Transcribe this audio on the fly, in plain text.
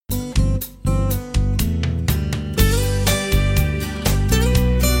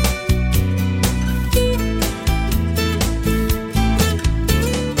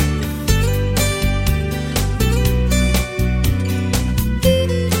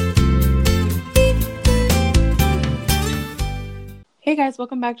Hey guys,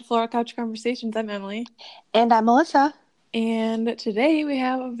 welcome back to Floral Couch Conversations. I'm Emily. And I'm Melissa. And today we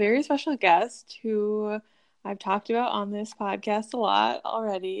have a very special guest who I've talked about on this podcast a lot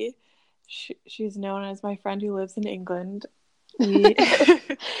already. She's known as my friend who lives in England.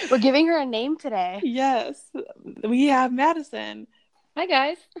 We're giving her a name today. Yes, we have Madison. Hi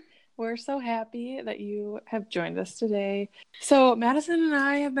guys. We're so happy that you have joined us today. So Madison and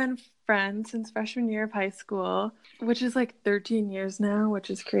I have been friends since freshman year of high school, which is like 13 years now, which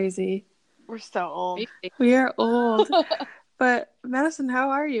is crazy. We're so old. We are old. But Madison,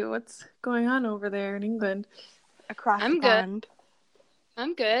 how are you? What's going on over there in England? Across I'm the pond.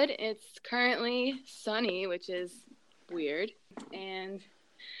 I'm good. It's currently sunny, which is weird. And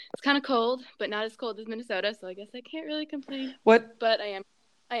it's kind of cold, but not as cold as Minnesota, so I guess I can't really complain. What? But I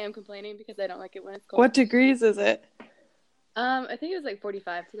am complaining because I don't like it when it's cold. What degrees is it? I think it was like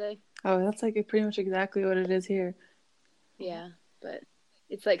 45 today. Oh, that's like pretty much exactly what it is here. Yeah, but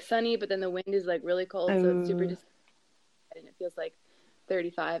it's like sunny, but then the wind is like really cold, so it's super and it feels like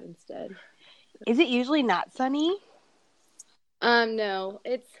 35 instead. Is it usually not sunny? No.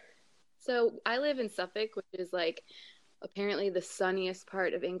 So I live in Suffolk, which is like apparently the sunniest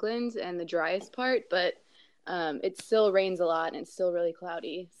part of England and the driest part, but it still rains a lot and it's still really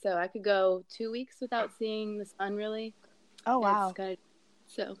cloudy. So I could go 2 weeks without seeing the sun really. Oh wow.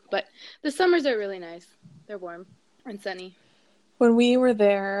 But the summers are really nice. They're warm and sunny. When we were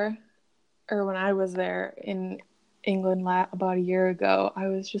there, or when I was there in England about a year ago, I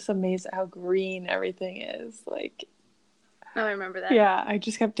was just amazed at how green everything is. Like, oh, I remember that. Yeah, I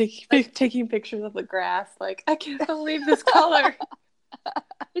just kept taking pictures of the grass. Like, I can't believe this color.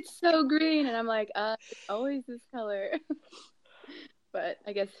 It's so green, and I'm like, it's always this color. But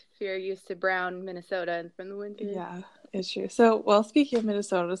I guess if you're used to brown Minnesota and from the winter. Yeah, it's true. So, well, speaking of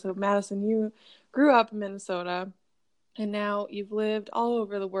Minnesota, so Madison, you grew up in Minnesota, and now you've lived all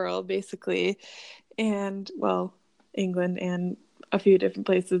over the world, basically, and, well, England and a few different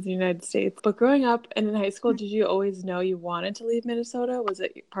places in the United States. But growing up and in high school, did you always know you wanted to leave Minnesota? Was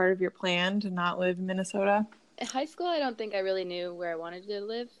it part of your plan to not live in Minnesota? In high school, I don't think I really knew where I wanted to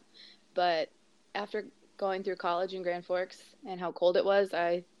live, but after going through college in Grand Forks and how cold it was,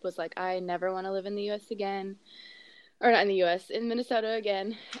 I was like, I never want to live in the U.S. again. Or not in the U.S., in Minnesota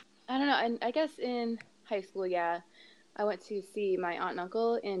again. I don't know. And I guess in high school, yeah, I went to see my aunt and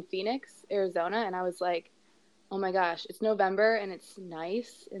uncle in Phoenix, Arizona, and I was like, oh my gosh, it's November and it's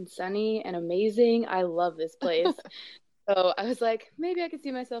nice and sunny and amazing. I love this place. So I was like, maybe I could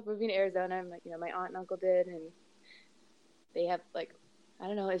see myself moving to Arizona. And like, my aunt and uncle did, and they have like, I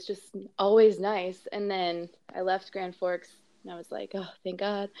don't know, it's just always nice. And then I left Grand Forks and I was like, oh, thank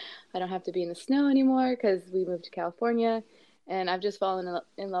God I don't have to be in the snow anymore because we moved to California. And I've just fallen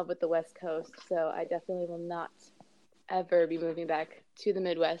in love with the West Coast. So I definitely will not ever be moving back to the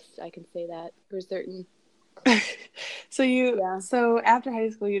Midwest. I can say that for certain. So after high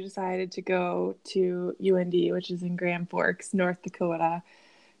school, you decided to go to UND, which is in Grand Forks, North Dakota.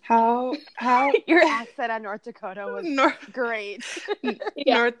 How your accent on North Dakota was great.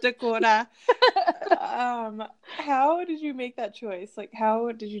 North Dakota. How did you make that choice? Like,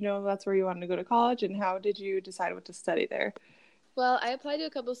 how did you know that's where you wanted to go to college, and how did you decide what to study there? Well, I applied to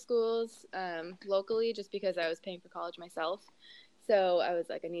a couple schools locally just because I was paying for college myself. So I was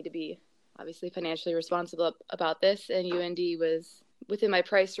like, I need to be obviously financially responsible about this, and UND was within my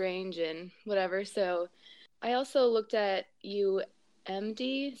price range and whatever. So I also looked at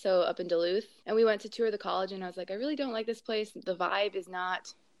UMD, so up in Duluth, and we went to tour the college, and I was like, I really don't like this place. The vibe is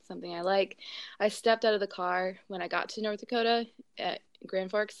not something I like. I stepped out of the car when I got to North Dakota at Grand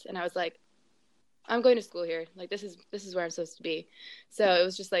Forks, and I was like, I'm going to school here. Like, this is where I'm supposed to be. So it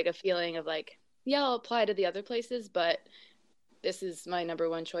was just like a feeling of like, yeah, I'll apply to the other places, but this is my number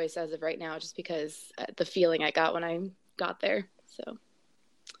one choice as of right now, just because the feeling I got when I got there. So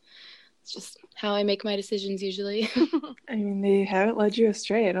it's just how I make my decisions usually. I mean, they haven't led you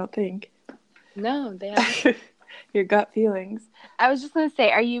astray, I don't think. No, they haven't. Your gut feelings. I was just going to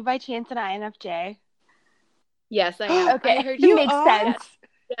say, are you by chance an INFJ? Yes, I am. Okay, I heard you makes sense.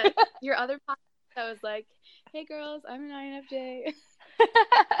 Yeah. Your other podcast, I was like, hey girls, I'm an INFJ.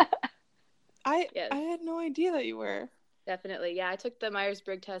 I had no idea that you were. Definitely. Yeah, I took the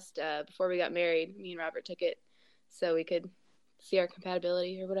Myers-Briggs test before we got married. Me and Robert took it so we could see our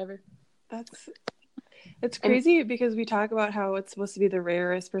compatibility or whatever. It's crazy because we talk about how it's supposed to be the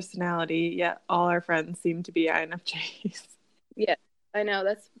rarest personality, yet all our friends seem to be INFJs. Yeah, I know.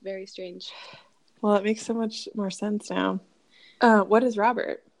 That's very strange. Well, it makes so much more sense now. What is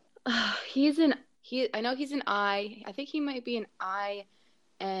Robert? I know he's an I. I think he might be an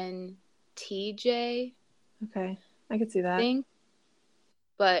INTJ. Okay, I could see that. Thing.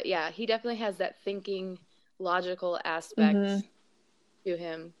 But yeah, he definitely has that thinking, logical aspect to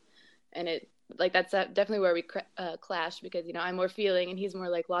him. And it, like, that's definitely where we clash, because, you know, I'm more feeling and he's more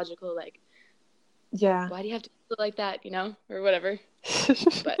like logical, like, yeah, why do you have to feel like that, you know, or whatever.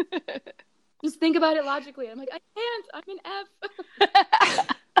 But just think about it logically. I'm like, I can't, I'm an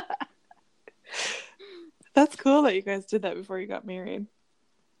F. That's cool that you guys did that before you got married.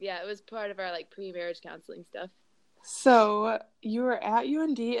 Yeah, it was part of our like pre-marriage counseling stuff. So you were at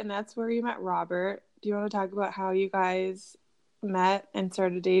UND, and that's where you met Robert. Do you want to talk about how you guys met and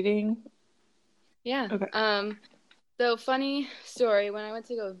started dating? Yeah. Okay. So funny story, when I went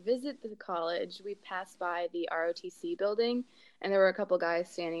to go visit the college, we passed by the ROTC building, and there were a couple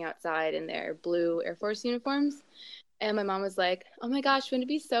guys standing outside in their blue Air Force uniforms. And my mom was like, oh my gosh, wouldn't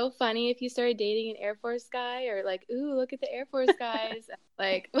it be so funny if you started dating an Air Force guy? Or like, ooh, look at the Air Force guys.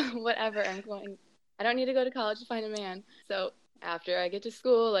 Like, whatever, I don't need to go to college to find a man. So after I get to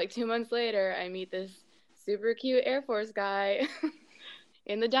school, like 2 months later, I meet this super cute Air Force guy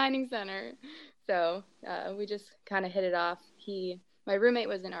in the dining center. So we just kind of hit it off. My roommate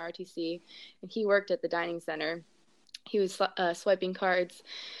was in ROTC, and he worked at the dining center. He was swiping cards,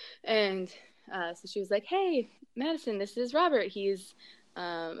 and so she was like, hey, Madison, this is Robert. He's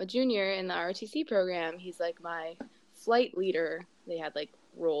a junior in the ROTC program. He's like my flight leader. They had like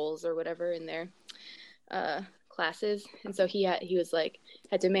roles or whatever in their classes, and so he was like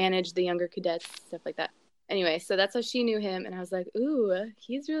had to manage the younger cadets, stuff like that. Anyway, so that's how she knew him, and I was like, ooh,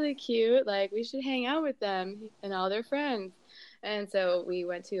 he's really cute. Like, we should hang out with them and all their friends. And so we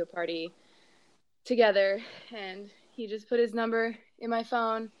went to a party together, and he just put his number in my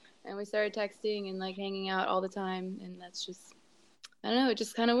phone, and we started texting and like hanging out all the time, and that's just, I don't know, it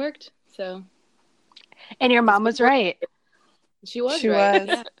just kind of worked. So, and your mom was right. She was right.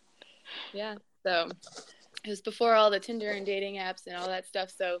 Yeah. Yeah. So it was before all the Tinder and dating apps and all that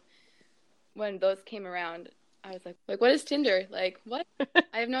stuff. So when those came around, I was like, what is Tinder? Like, what?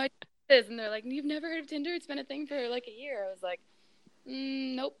 I have no idea what it is. And they're like, you've never heard of Tinder? It's been a thing for like a year. I was like,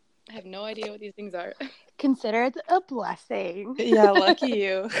 nope. I have no idea what these things are. Consider it a blessing. Yeah, lucky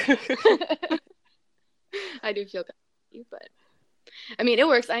you. I do feel lucky, but I mean, it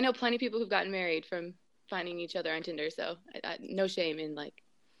works. I know plenty of people who've gotten married from finding each other on Tinder, so no shame in like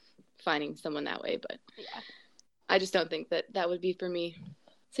finding someone that way, but yeah, I just don't think that would be for me.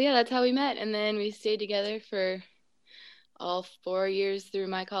 So yeah, that's how we met, and then we stayed together for all 4 years through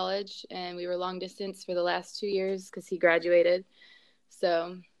my college, and we were long distance for the last 2 years because he graduated.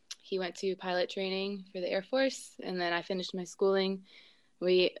 So he went to pilot training for the Air Force, and then I finished my schooling.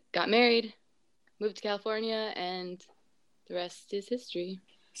 We got married, moved to California, and the rest is history.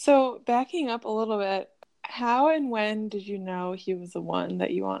 So backing up a little bit, how and when did you know he was the one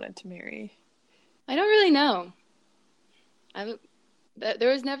that you wanted to marry? I don't really know. There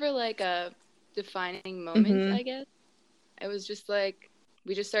was never like a defining moment, I guess. It was just like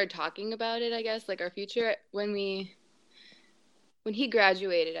we just started talking about it, I guess, like our future. When he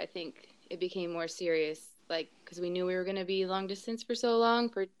graduated, I think it became more serious, like because we knew we were going to be long distance for so long,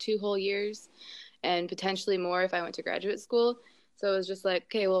 for 2 whole years, and potentially more if I went to graduate school. So it was just like,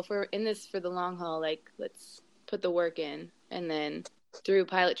 okay, well, if we're in this for the long haul, like let's put the work in. And then through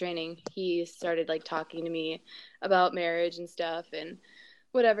pilot training, he started like talking to me about marriage and stuff and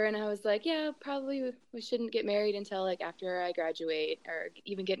whatever. And I was like, yeah, probably we shouldn't get married until like after I graduate, or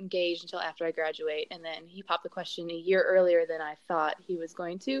even get engaged until after I graduate. And then he popped the question a year earlier than I thought he was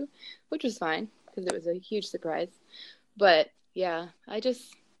going to, which was fine because it was a huge surprise. But yeah, I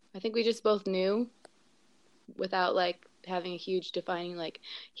think we just both knew without like having a huge defining, like,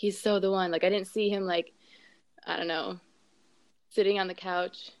 he's so the one. Like, I didn't see him like, I don't know, sitting on the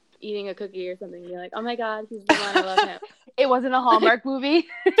couch eating a cookie or something and be like, oh my god, he's the one, I love him. It wasn't a Hallmark movie.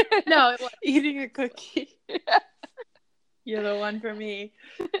 No, it wasn't. Eating a cookie. You're the one for me.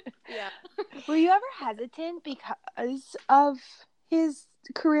 Yeah. Were you ever hesitant because of his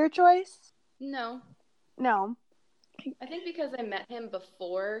career choice? No. I think because I met him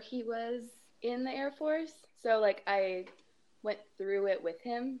before he was in the Air Force, so like I went through it with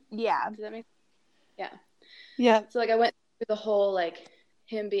him. Yeah. Does that make sense? Yeah. Yeah. So like I went through the whole like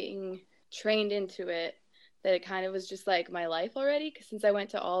him being trained into it, that it kind of was just like my life already, because since I went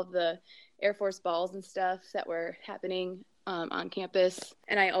to all of the Air Force balls and stuff that were happening on campus,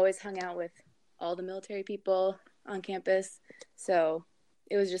 and I always hung out with all the military people on campus, so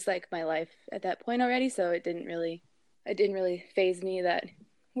it was just like my life at that point already. So it didn't really faze me that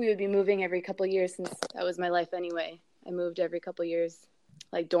we would be moving every couple of years, since that was my life anyway. I moved every couple of years,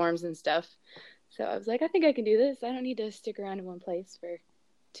 like dorms and stuff. So I was like, I think I can do this. I don't need to stick around in one place for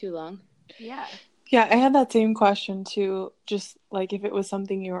too long. Yeah. Yeah, I had that same question too. Just like if it was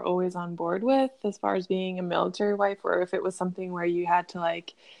something you were always on board with as far as being a military wife, or if it was something where you had to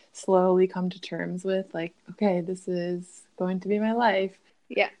like slowly come to terms with, like, okay, this is going to be my life.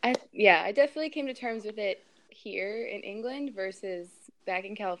 I definitely came to terms with it here in England versus back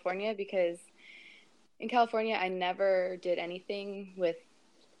in California, because in California I never did anything with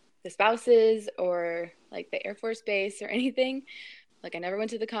the spouses or like the Air Force Base or anything. Like I never went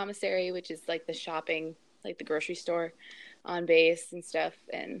to the commissary, which is like the shopping, like the grocery store on base and stuff.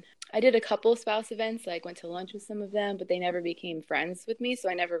 And I did a couple spouse events, like went to lunch with some of them, but they never became friends with me. So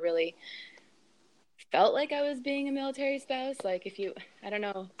I never really felt like I was being a military spouse. Like if you, I don't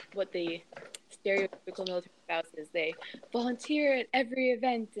know what the stereotypical military spouse is. They volunteer at every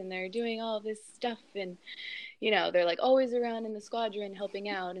event and they're doing all this stuff, and they're like always around in the squadron helping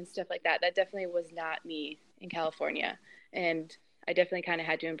out and stuff like that. That definitely was not me in California. And I definitely kind of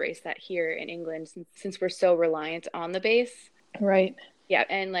had to embrace that here in England since we're so reliant on the base. Right. Yeah.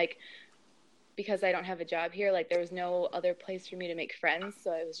 And like, because I don't have a job here, like there was no other place for me to make friends.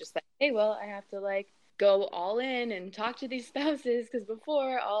 So I was just like, hey, well, I have to like go all in and talk to these spouses, because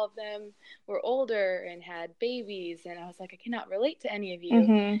before all of them were older and had babies. And I was like, I cannot relate to any of you.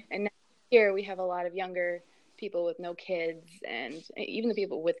 Mm-hmm. And now here we have a lot of younger people with no kids, and even the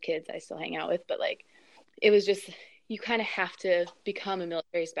people with kids I still hang out with. But like, it was just, you kind of have to become a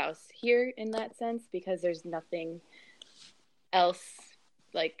military spouse here in that sense, because there's nothing else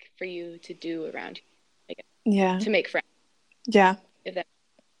like for you to do around here, Yeah. to make friends. Yeah. If that,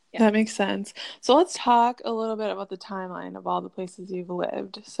 That makes sense. So let's talk a little bit about the timeline of all the places you've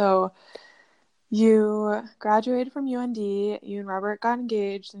lived. So you graduated from UND, you and Robert got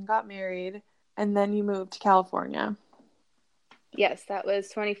engaged and got married, and then you moved to California. Yes, that was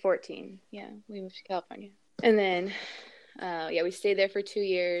 2014. Yeah, we moved to California. And then, we stayed there for 2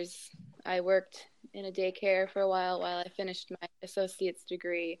 years. I worked in a daycare for a while I finished my associate's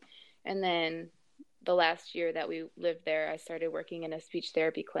degree. And then the last year that we lived there, I started working in a speech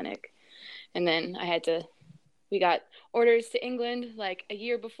therapy clinic. And then we got orders to England like a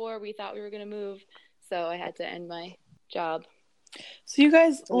year before we thought we were going to move. So I had to end my job. So you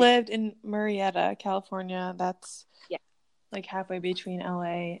guys lived in Murrieta, California. That's yeah, like halfway between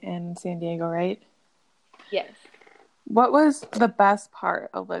LA and San Diego, right? Yes. What was the best part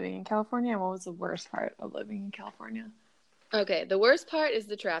of living in California, and what was the worst part of living in California? Okay, the worst part is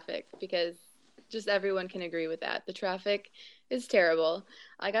the traffic, because just everyone can agree with that. The traffic is terrible.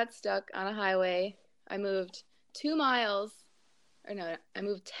 I got stuck on a highway. I moved 2 miles, or no, I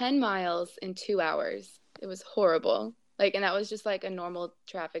moved 10 miles in 2 hours. It was horrible. Like, and that was just like a normal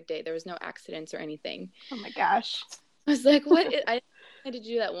traffic day. There was no accidents or anything. Oh my gosh. I was like, what? I had to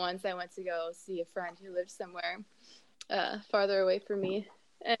do that once. I went to go see a friend who lived somewhere farther away from me.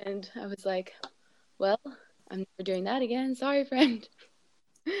 And I was like, well, I'm never doing that again. Sorry, friend.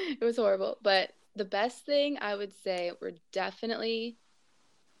 It was horrible. But the best thing I would say were definitely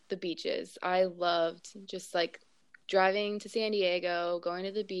the beaches. I loved just like driving to San Diego, going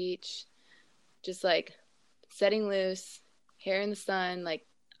to the beach, just like setting loose, hair in the sun. Like,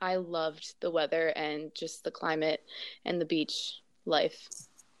 I loved the weather and just the climate and the beach life.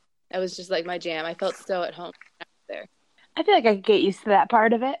 That was just like my jam. I felt so at home there. I feel like I could get used to that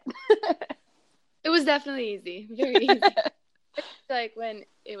part of it. It was definitely easy. Very easy. Like when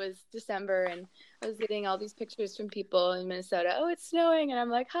it was December and I was getting all these pictures from people in Minnesota. Oh, it's snowing. And I'm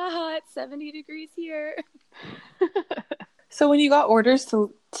like, haha, it's 70 degrees here. So when you got orders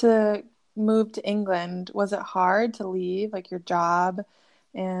to move to England, was it hard to leave like your job?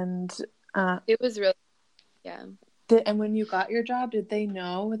 And it was really, yeah. And when you got your job, did they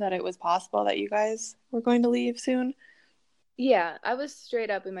know that it was possible that you guys were going to leave soon? Yeah, I was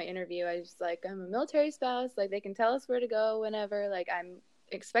straight up in my interview. I was like, I'm a military spouse. Like, they can tell us where to go whenever. Like, I'm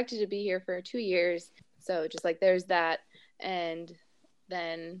expected to be here for 2 years. So just like, there's that. And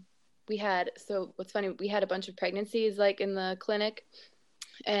then what's funny, we had a bunch of pregnancies like in the clinic.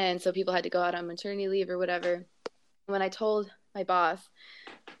 And so people had to go out on maternity leave or whatever. When I told my boss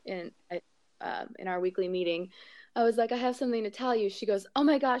in our weekly meeting, I was like, I have something to tell you. She goes, oh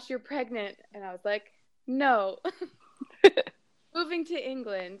my gosh, you're pregnant. And I was like, no. Moving to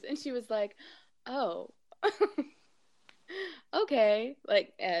England. And she was like, oh, okay.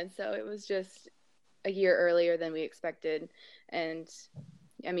 Like, and so it was just a year earlier than we expected. And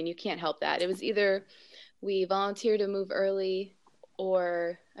I mean, you can't help that. It was either we volunteered to move early,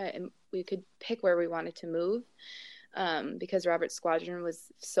 or we could pick where we wanted to move, because Robert's squadron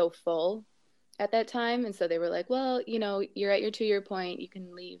was so full at that time. And so they were like, well, you're at your 2-year point. You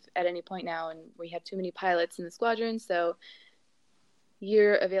can leave at any point now. And we have too many pilots in the squadron. So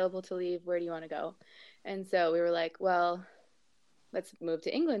you're available to leave. Where do you want to go? And so we were like, well, let's move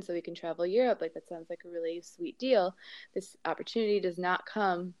to England so we can travel Europe. Like, that sounds like a really sweet deal. This opportunity does not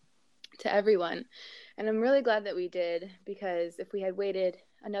come to everyone. And I'm really glad that we did, because if we had waited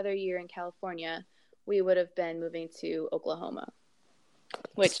another year in California, we would have been moving to Oklahoma,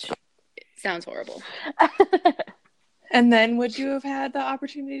 which sounds horrible. And then would you have had the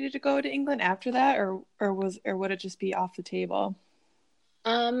opportunity to go to England after that, or would it just be off the table?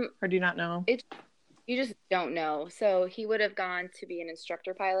 Or do you not know? You just don't know. So he would have gone to be an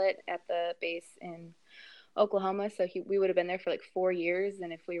instructor pilot at the base in Oklahoma. So we would have been there for like 4 years.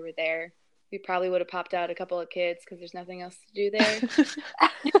 And if we were there, we probably would have popped out a couple of kids because there's nothing else to do there.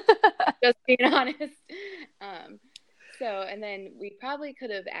 Just being honest. And then we probably could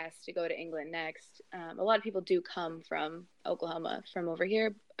have asked to go to England next. A lot of people do come from Oklahoma from over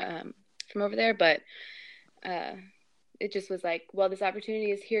there, but it just was like, well, this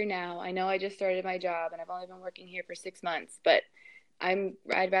opportunity is here now. I know I just started my job and I've only been working here for 6 months, but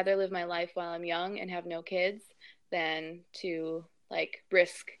I'd rather live my life while I'm young and have no kids than to like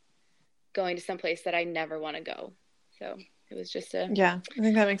risk going to some place that I never want to go. So it was just yeah, I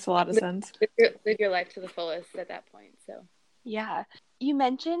think that makes a lot of sense. Live your life to the fullest at that point. So yeah, you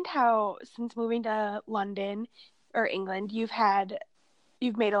mentioned how since moving to London or England, you've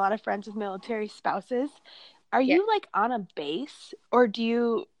made a lot of friends with military spouses. Are you like on a base, or do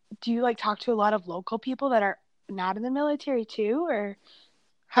you like talk to a lot of local people that are not in the military too, or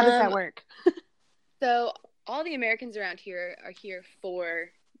how does that work? So all the Americans around here are here for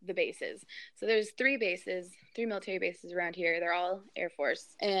the bases. So there's 3 military bases around here. They're all Air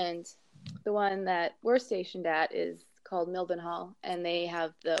Force. And the one that we're stationed at is called Mildenhall, and they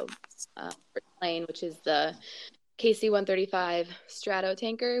have the plane, which is the KC-135 Strato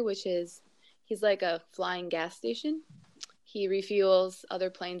tanker, he's like a flying gas station. He refuels other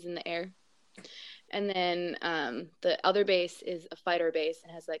planes in the air. And then the other base is a fighter base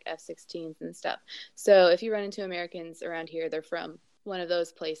and has like F-16s and stuff. So if you run into Americans around here, they're from one of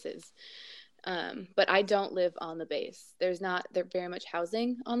those places. But I don't live on the base. There's very much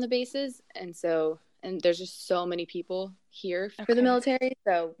housing on the bases. And there's just so many people here for the military.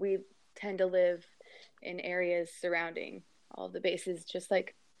 So we tend to live in areas surrounding all of the bases. Just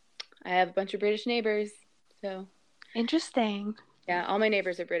like I have a bunch of British neighbors. So interesting. Yeah, all my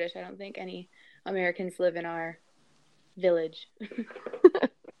neighbors are British. I don't think any Americans live in our village.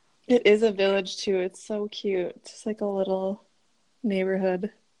 It is a village too. It's so cute. It's just like a little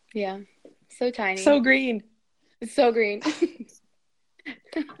neighborhood. Yeah, so tiny. So green. It's so green.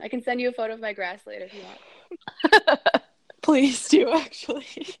 I can send you a photo of my grass later if you want. Please do, actually.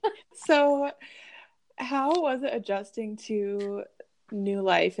 So how was it adjusting to new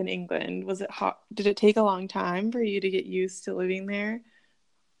life in England? Was it hot? Did it take a long time for you to get used to living there?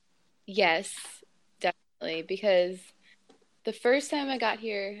 Yes, definitely. Because the first time I got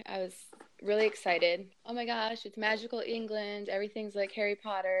here, I was really excited. Oh my gosh, it's magical England. Everything's like Harry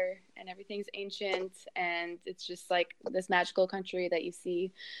Potter and everything's ancient. And it's just like this magical country that you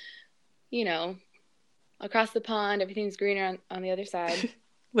see, across the pond. Everything's greener on the other side.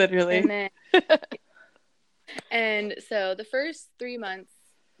 Literally. And so the first 3 months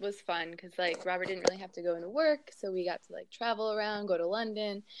was fun because like Robert didn't really have to go into work. So we got to like travel around, go to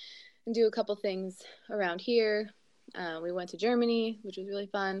London and do a couple things around here. We went to Germany, which was really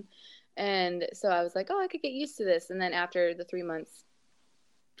fun. And so I was like, oh, I could get used to this. And then after the 3 months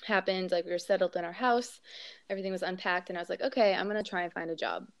happened, like we were settled in our house, everything was unpacked. And I was like, okay, I'm going to try and find a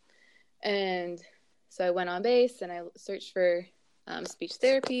job. And so I went on base and I searched for speech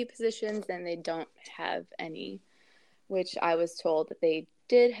therapy positions, and they don't have any, which I was told that they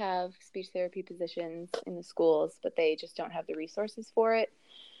did have speech therapy positions in the schools, but they just don't have the resources for it.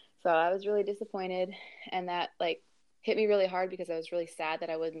 So I was really disappointed, and that like hit me really hard because I was really sad that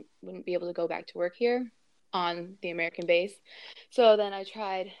I wouldn't be able to go back to work here on the American base. So then I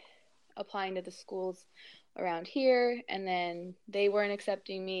tried applying to the schools around here, and then they weren't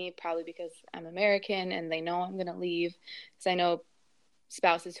accepting me, probably because I'm American and they know I'm going to leave, because I know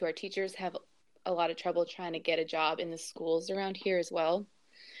spouses who are teachers have a lot of trouble trying to get a job in the schools around here as well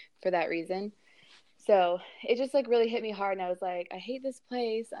for that reason. So it just like really hit me hard, and I was like, I hate this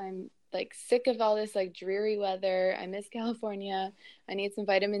place. I'm like sick of all this like dreary weather. I miss California. I need some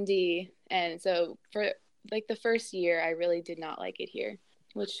vitamin D. And so for like the first year, I really did not like it here,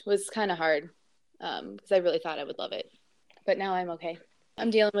 which was kind of hard because I really thought I would love it. But now I'm okay. I'm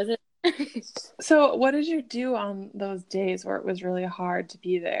dealing with it. So what did you do on those days where it was really hard to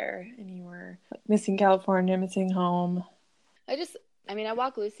be there and you were missing California, missing home? I mean, I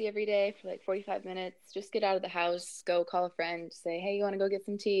walk Lucy every day for like 45 minutes. Just get out of the house, go call a friend, say, hey, you want to go get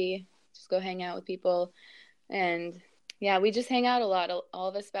some tea? Just go hang out with people. And yeah, we just hang out a lot. All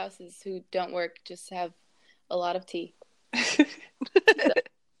of us spouses who don't work just have a lot of tea. So,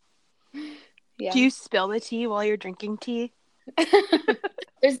 yeah. Do you spill the tea while you're drinking tea?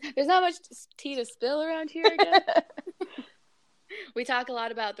 There's not much tea to spill around here, I guess. We talk a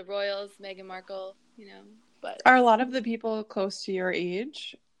lot about the royals, Meghan Markle, but Are a lot of the people close to your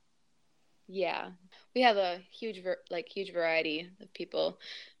age? yeah, we have a huge variety of people.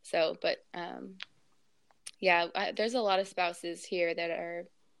 So, but yeah, there's a lot of spouses here that are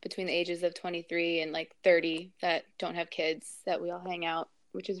between the ages of 23 and like 30 that don't have kids that we all hang out,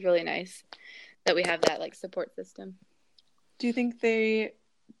 which is really nice that we have that like support system. Do you think they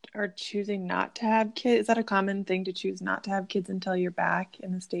are choosing not to have kids? Is that a common thing to choose not to have kids until you're back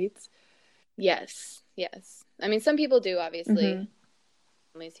in the States? Yes. I mean, some people do, obviously, Mm-hmm.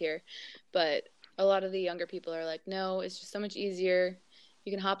 families here, but a lot of the younger people are like, no, it's just so much easier.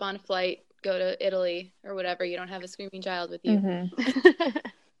 You can hop on a flight, go to Italy or whatever. You don't have a screaming child with you. Mm-hmm.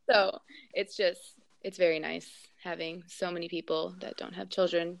 So it's very nice having so many people that don't have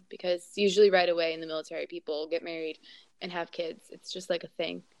children, because usually right away in the military, people get married and have kids. It's just like a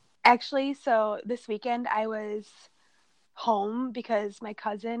thing. Actually, so this weekend I was home because my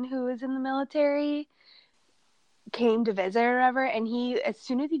cousin who was in the military came to visit or whatever, and he, as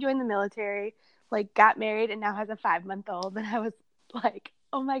soon as he joined the military, like got married and now has a 5-month-old, and I was like,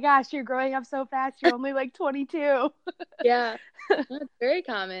 oh my gosh, you're growing up so fast, you're only like 22. Yeah, it's very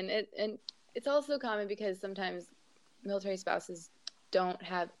common. And it's also common because sometimes military spouses don't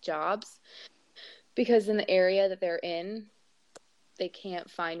have jobs because in the area that they're in, they can't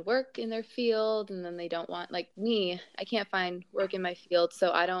find work in their field, and then they don't want, like me, I can't find work in my field,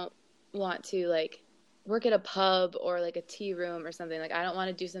 so I don't want to like work at a pub or like a tea room or something. Like I don't want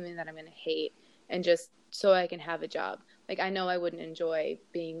to do something that I'm going to hate and just so I can have a job. Like I know I wouldn't enjoy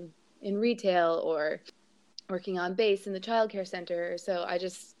being in retail or working on base in the childcare center, so I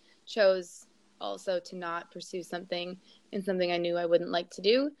just chose also to not pursue something I knew I wouldn't like to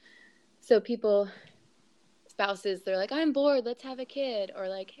do. So spouses, they're like, I'm bored, let's have a kid, or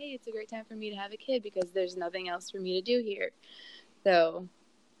like, hey, it's a great time for me to have a kid because there's nothing else for me to do here. So,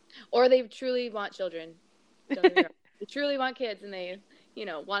 or they truly want children. They truly want kids, and they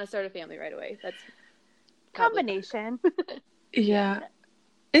want to start a family right away. That's Combination. Yeah.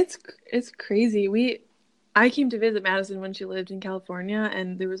 It's crazy. I came to visit Madison when she lived in California,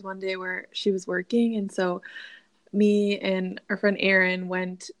 and there was one day where she was working, and so me and our friend Erin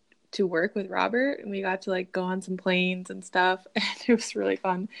went to work with Robert, and we got to like go on some planes and stuff, and it was really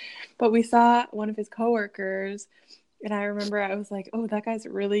fun. But we saw one of his coworkers, and I remember I was like, oh, that guy's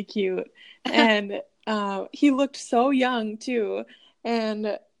really cute. And he looked so young too.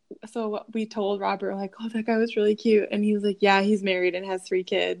 And so we told Robert, like, oh, that guy was really cute. And he was like, yeah, he's married and has 3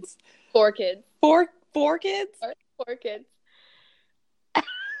 kids. 4 kids. Four kids? 4 kids.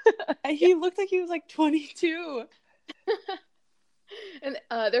 He looked like he was like 22. And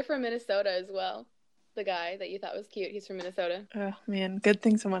they're from Minnesota as well. The guy that you thought was cute, he's from Minnesota. Oh, man. Good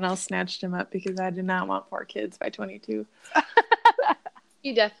thing someone else snatched him up, because I did not want 4 kids by 22.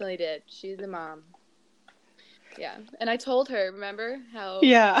 She definitely did. She's a mom. Yeah. And I told her, remember how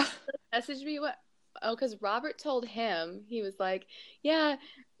Yeah. messaged me because Robert told him, he was like, yeah,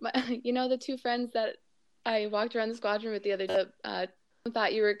 the 2 friends that I walked around the squadron with the other day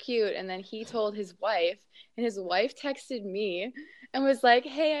thought you were cute. And then he told his wife, and his wife texted me and was like,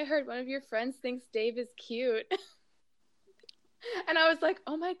 hey, I heard one of your friends thinks Dave is cute. And I was like,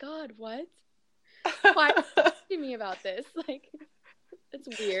 oh my God, what? Why are you asking me about this? Like, it's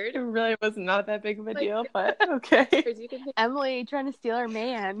weird. It really was not that big of a deal, but okay. Emily trying to steal her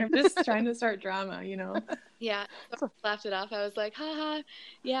man. I'm just trying to start drama, Yeah, so I laughed it off. I was like, haha,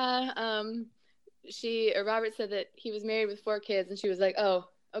 yeah. Robert said that he was married with 4 kids, and she was like, oh,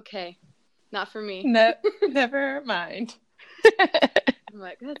 okay, not for me. No, never mind. I'm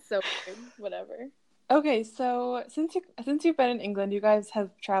like, that's so weird. Whatever. Okay, so since you've been in England, you guys have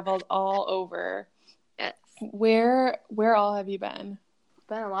traveled all over. Yes. Where all have you been?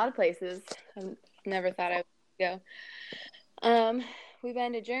 Been a lot of places. I never thought I would go. We've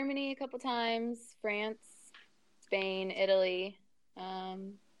been to Germany a couple times, France, Spain, Italy.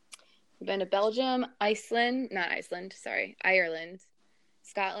 We've been to Belgium, Ireland,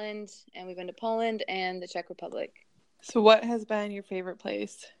 Scotland, and we've been to Poland and the Czech Republic. So what has been your favorite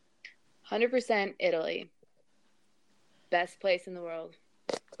place? 100% Italy. Best place in the world.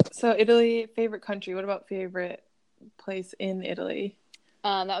 So Italy, favorite country. What about favorite place in Italy?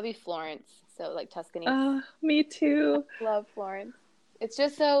 That would be Florence. So like Tuscany. Me too. Love Florence. It's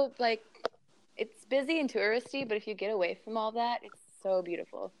just so, like, it's busy and touristy, but if you get away from all that, it's so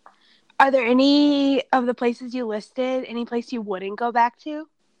beautiful. Are there any of the places you listed, any place you wouldn't go back to?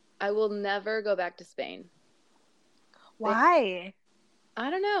 I will never go back to Spain. Why? I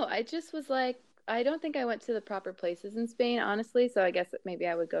don't know. I just was like, I don't think I went to the proper places in Spain, honestly. So I guess maybe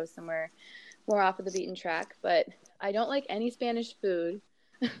I would go somewhere more off of the beaten track. But I don't like any Spanish food.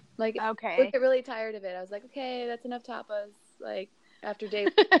 Like, I Okay. would get really tired of it. I was like, okay, that's enough tapas. Like, after day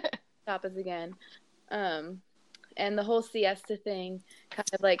tapas again. And the whole siesta thing kind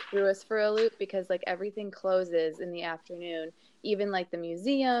of like threw us for a loop because like everything closes in the afternoon, even like the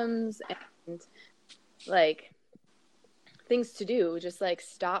museums and like things to do just like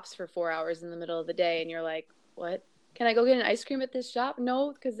stops for 4 hours in the middle of the day, and you're like, what? Can I go get an ice cream at this shop?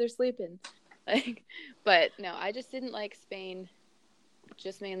 No, because they're sleeping. Like, but no, I just didn't like Spain,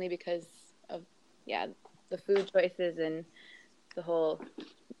 just mainly because of the food choices and the whole.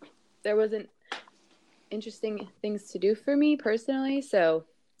 There wasn't interesting things to do for me personally, so.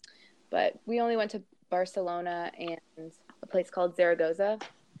 But we only went to Barcelona and a place called Zaragoza,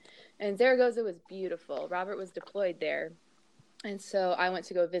 and Zaragoza was beautiful. Robert was deployed there. And so I went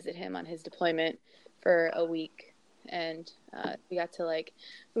to go visit him on his deployment for a week. And we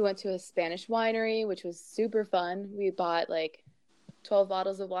went to a Spanish winery, which was super fun. We bought like 12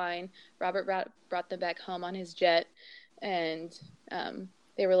 bottles of wine. Robert brought them back home on his jet. And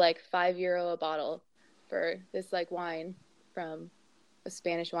they were like €5 a bottle for this like wine from a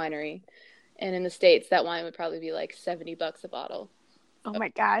Spanish winery. And in the States, that wine would probably be like $70 a bottle. Oh my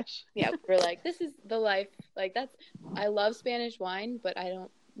gosh. Yeah, we're like, this is the life. Like, I love Spanish wine, but I don't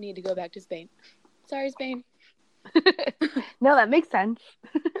need to go back to Spain. Sorry, Spain. No, that makes sense.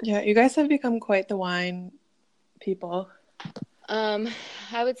 Yeah, you guys have become quite the wine people.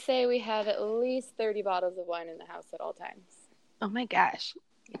 I would say we have at least 30 bottles of wine in the house at all times. Oh my gosh.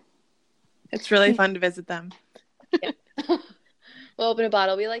 It's really fun to visit them. Yeah. We'll open a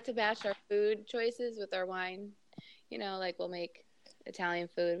bottle. We like to match our food choices with our wine. You know, like we'll make Italian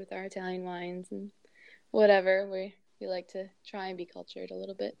food with our Italian wines and whatever. We like to try and be cultured a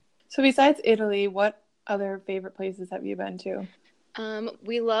little bit. So besides Italy, what other favorite places have you been to?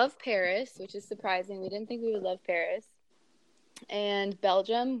 We love Paris, which is surprising. We didn't think we would love Paris. And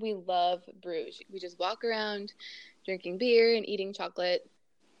Belgium, we love Bruges. We just walk around drinking beer and eating chocolate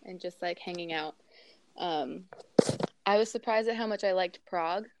and just like hanging out. I was surprised at how much I liked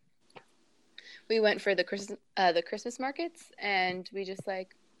Prague. We went for the Christmas markets, and we just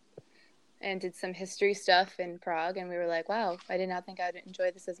and did some history stuff in Prague, and we were like, wow, I did not think I would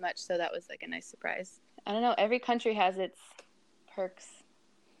enjoy this as much, so that was like a nice surprise. I don't know, every country has its perks.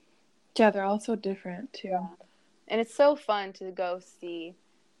 Yeah, they're all so different too. Yeah. And it's so fun to go see,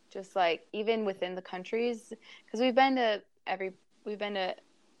 just like even within the countries, because we've been to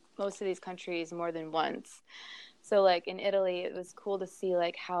most of these countries more than once. So like in Italy, it was cool to see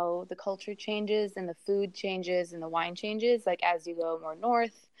like how the culture changes and the food changes and the wine changes, like as you go more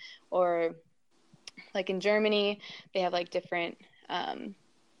north. Or like in Germany, they have like different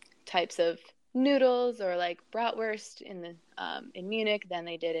types of noodles, or like bratwurst in Munich than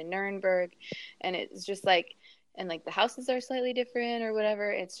they did in Nuremberg. And it's just like, and like the houses are slightly different or whatever.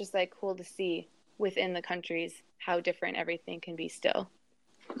 It's just like cool to see within the countries how different everything can be still.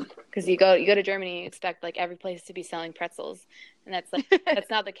 Because you go to Germany, you expect like every place to be selling pretzels, and that's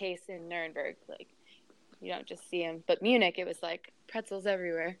not the case in Nuremberg. Like you don't just see them, but Munich, it was like pretzels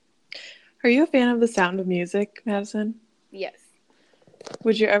everywhere. Are you a fan of The Sound of Music, Madison? Yes.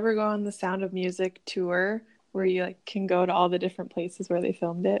 Would you ever go on the Sound of Music tour where you like can go to all the different places where they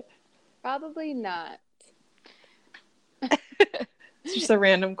filmed it? Probably not. It's just a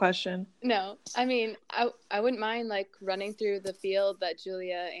random question. No, I mean, I wouldn't mind like running through the field that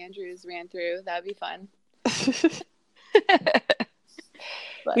Julia Andrews ran through. That'd be fun.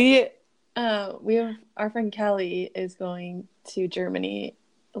 We have our friend Kelly is going to Germany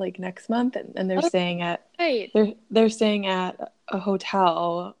like next month, and they're staying at they're staying at a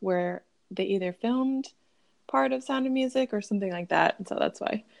hotel where they either filmed part of Sound of Music or something like that. And so that's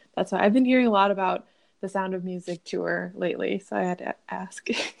why I've been hearing a lot about the Sound of Music tour lately, so I had to ask.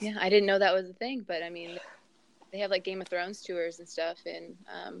 Yeah, I didn't know that was a thing, but I mean, they have like Game of Thrones tours and stuff in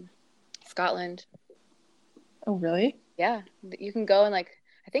Scotland. Oh, really? Yeah, you can go and like,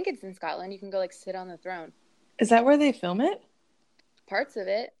 I think it's in Scotland. You can go like sit on the throne. Is that where they film it? Parts of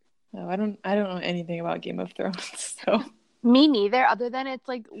it. No, I don't know anything about Game of Thrones. So me neither, other than it's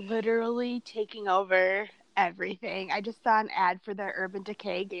like literally taking over everything. I just saw an ad for the Urban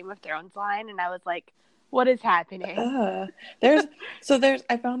Decay Game of Thrones line, and I was like, what is happening? I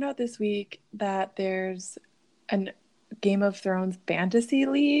found out this week that there's Game of Thrones Fantasy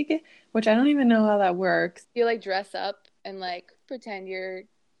League, which I don't even know how that works. You like dress up and like pretend you're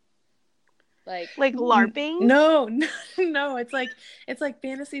like LARPing? No, no, it's like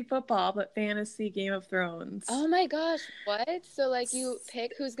fantasy football, but fantasy Game of Thrones. Oh my gosh, what? So like you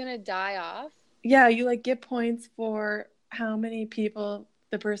pick who's gonna die off? Yeah, you like get points for how many people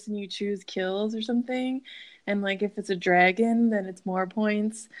the person you choose kills or something. And like if it's a dragon, then it's more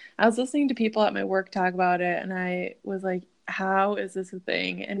points. I was listening to people at my work talk about it and I was like, how is this a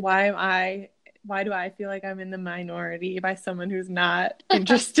thing? And why do I feel like I'm in the minority by someone who's not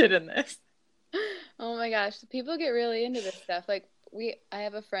interested in this? Oh my gosh, people get really into this stuff. Like I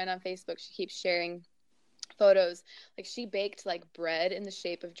have a friend on Facebook, she keeps sharing photos. Like she baked like bread in the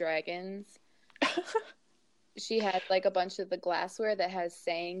shape of dragons. She had like a bunch of the glassware that has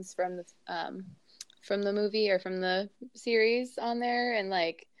sayings from the movie or from the series on there, and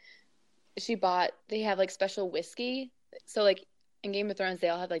like they have like special whiskey. So like in Game of Thrones they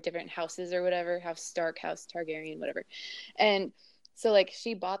all have like different houses or whatever, House Stark, House Targaryen, whatever. And so like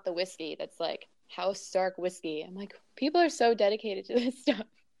she bought the whiskey that's like House Stark whiskey. I'm like, people are so dedicated to this stuff.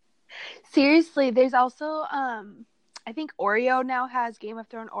 Seriously, there's also I think Oreo now has Game of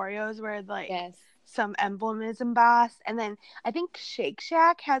Thrones Oreos where like Yes. some emblem is embossed, and then I think Shake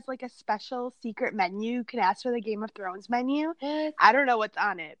Shack has like a special secret menu. You can ask for the Game of Thrones menu. What? I don't know what's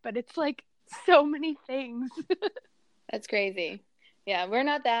on it, but it's like so many things. That's crazy. Yeah, we're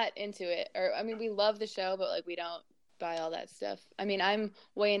not that into it. Or I mean, we love the show, but like we don't buy all that stuff. I mean, I'm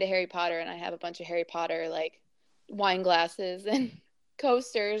way into Harry Potter, and I have a bunch of Harry Potter like wine glasses and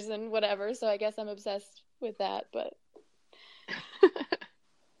coasters and whatever. So I guess I'm obsessed with that, but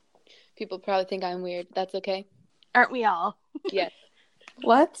people probably think I'm weird. That's okay. Aren't we all? Yes.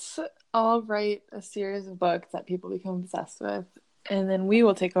 Let's all write a series of books that people become obsessed with, and then we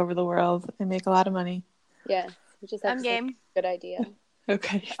will take over the world and make a lot of money. Yeah. We just have I'm game. Good idea.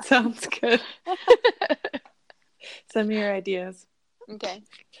 Okay, sounds good. Send me your ideas. Okay.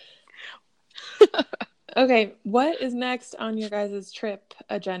 Okay, what is next on your guys' trip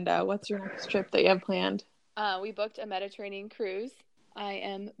agenda? What's your next trip that you have planned? We booked a Mediterranean cruise. I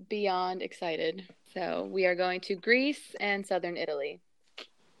am beyond excited. So we are going to Greece and southern Italy.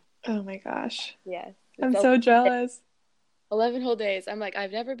 Oh my gosh. Yes. I'm so jealous. 11 whole days. I'm like,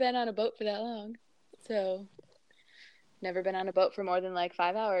 I've never been on a boat for that long. So, never been on a boat for more than like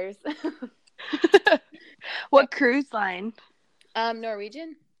 5 hours. What cruise line?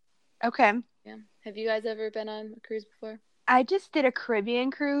 Norwegian. Okay. Yeah. Have you guys ever been on a cruise before? I just did a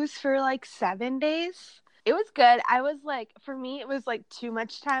Caribbean cruise for like 7 days. It was good. I was like, for me, it was like too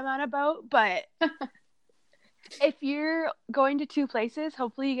much time on a boat, but if you're going to 2 places,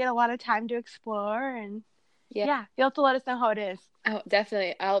 hopefully you get a lot of time to explore, and yeah, you'll have to let us know how it is. Oh,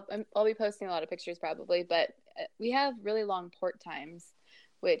 definitely. I'll be posting a lot of pictures probably, but we have really long port times,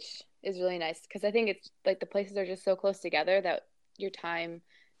 which is really nice because I think it's like the places are just so close together that your time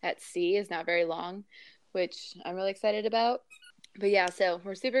at sea is not very long, which I'm really excited about. But yeah, so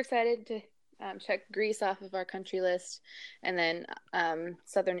we're super excited to check Greece off of our country list, and then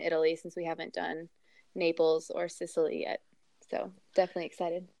southern Italy since we haven't done Naples or Sicily yet. So definitely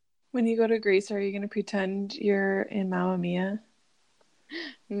excited. When you go to Greece, are you going to pretend you're in Mamma Mia?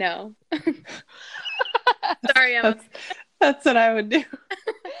 No. Sorry, Emma. That's what I would do.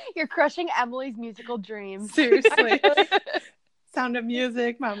 You're crushing Emily's musical dreams. Seriously. Sound of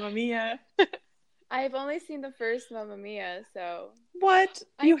Music, Mamma Mia. I've only seen the first Mamma Mia, so... What?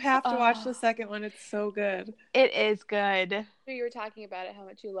 You have to watch the second one. It's so good. It is good. You were talking about it, how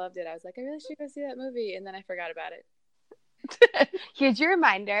much you loved it. I was like, I really should go see that movie, and then I forgot about it. Here's your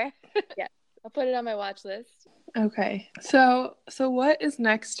reminder. Yeah, I'll put it on my watch list. Okay. So what is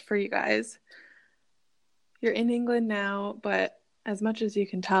next for you guys? You're in England now, but as much as you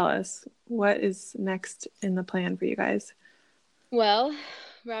can tell us, what is next in the plan for you guys? Well,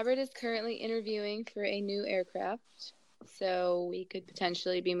 Robert is currently interviewing for a new aircraft, so we could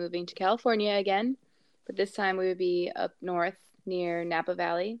potentially be moving to California again, but this time we would be up north near Napa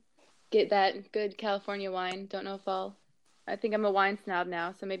Valley. Get that good California wine. Don't know if I think I'm a wine snob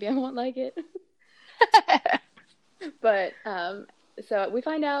now, so maybe I won't like it. But so we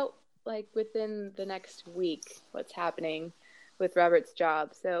find out like within the next week what's happening with Robert's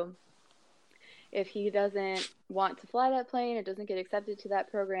job. So if he doesn't want to fly that plane or doesn't get accepted to that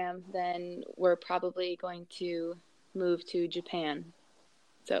program, then we're probably going to move to Japan.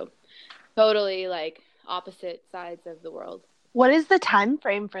 So totally like opposite sides of the world. What is the time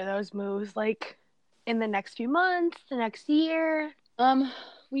frame for those moves? Like in the next few months, the next year?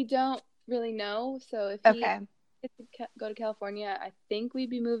 We don't really know. So if he gets to go to California, I think we'd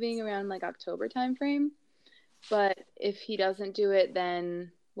be moving around like October time frame. But if he doesn't do it,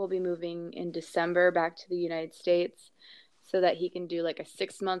 then we'll be moving in December back to the United States so that he can do like a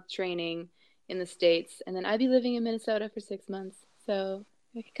 6-month training in the States. And then I'd be living in Minnesota for 6 months. So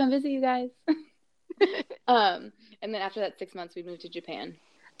I could come visit you guys. And then after that 6 months, we'd move to Japan.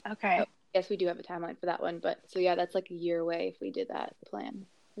 Okay. Oh, yes, we do have a timeline for that one. But so yeah, that's like a year away if we did that plan.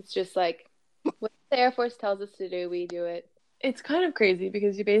 It's just like what the Air Force tells us to do, we do it. It's kind of crazy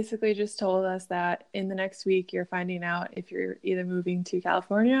because you basically just told us that in the next week you're finding out if you're either moving to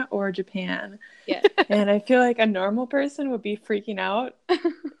California or Japan. Yeah. And I feel like a normal person would be freaking out.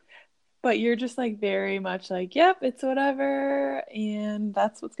 But you're just like very much like, yep, it's whatever, and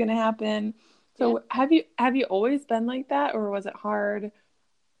that's what's gonna happen. So have you always been like that, or was it hard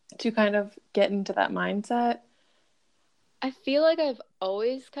to kind of get into that mindset? I feel like I've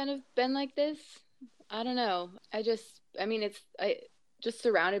always kind of been like this. I don't know. I just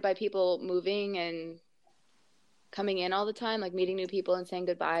surrounded by people moving and coming in all the time, like meeting new people and saying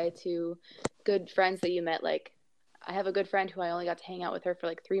goodbye to good friends that you met. Like, I have a good friend who I only got to hang out with her for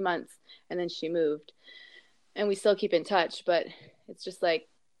like 3 months, and then she moved. And we still keep in touch, but it's just like,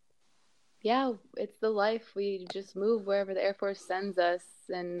 yeah, it's the life. We just move wherever the Air Force sends us,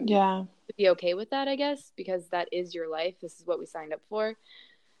 and Yeah. to be okay with that, I guess, because that is your life. This is what we signed up for.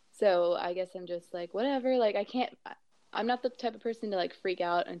 So I guess I'm just like, whatever. Like, I'm not the type of person to like freak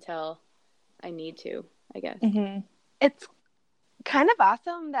out until I need to, I guess. Mm-hmm. It's kind of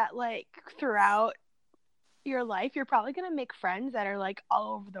awesome that like throughout your life, you're probably going to make friends that are like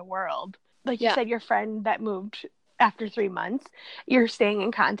all over the world. Like you said, your friend that moved after 3 months, you're staying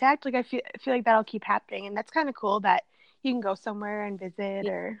in contact. Like I feel like that'll keep happening. And that's kind of cool that you can go somewhere and visit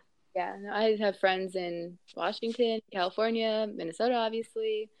or. Yeah, no, I have friends in Washington, California, Minnesota,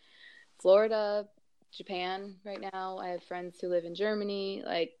 obviously, Florida, Japan right now. I have friends who live in Germany.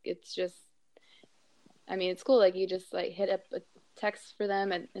 Like, it's just, I mean, it's cool. Like, you just like hit up a text for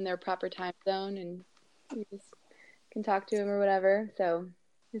them in their proper time zone, and you just can talk to them or whatever. So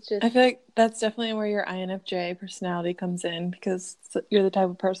it's just. I feel like that's definitely where your INFJ personality comes in, because you're the type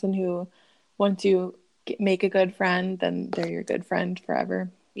of person who, once you make a good friend, then they're your good friend forever.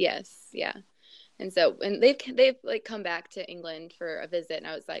 Yes, yeah. And so, and they've like come back to England for a visit, and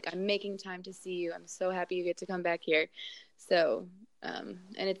I was like, I'm making time to see you. I'm so happy you get to come back here. So, and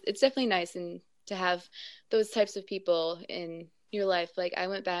it's definitely nice and to have those types of people in your life. Like, I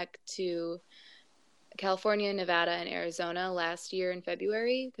went back to California, Nevada, and Arizona last year in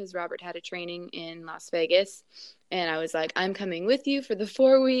February because Robert had a training in Las Vegas, and I was like, I'm coming with you for the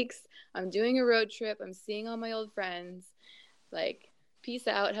 4 weeks. I'm doing a road trip. I'm seeing all my old friends. Like, peace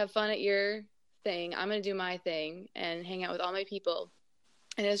out. Have fun at your thing. I'm going to do my thing and hang out with all my people.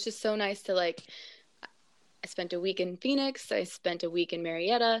 And it was just so nice to like, I spent a week in Phoenix. I spent a week in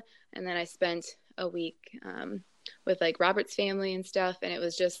Marietta. And then I spent a week with like Robert's family and stuff. And it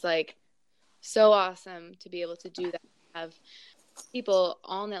was just like so awesome to be able to do that. Have people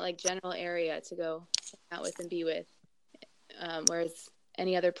all in that like general area to go hang out with and be with. Whereas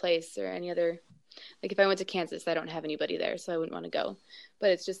any other place or any other, like if I went to Kansas, I don't have anybody there, so I wouldn't want to go. But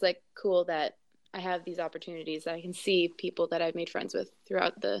it's just like cool that I have these opportunities that I can see people that I've made friends with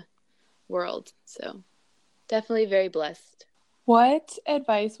throughout the world. So definitely very blessed. What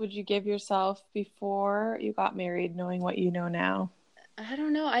advice would you give yourself before you got married, knowing what you know now? I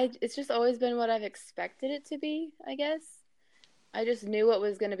don't know. It's just always been what I've expected it to be, I guess. I just knew what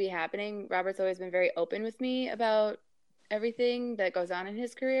was going to be happening. Robert's always been very open with me about everything that goes on in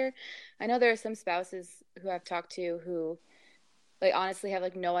his career. I know there are some spouses who I've talked to who like honestly have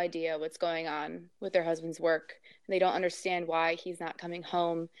like no idea what's going on with their husband's work. And they don't understand why he's not coming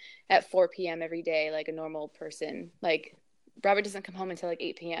home at 4 p.m. every day like a normal person. Like Robert doesn't come home until like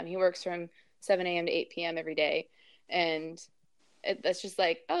 8 p.m. He works from 7 a.m. to 8 p.m. every day. And that's just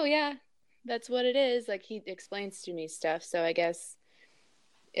like, oh yeah, that's what it is. Like he explains to me stuff. So I guess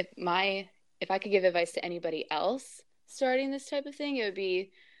if I could give advice to anybody else starting this type of thing, it would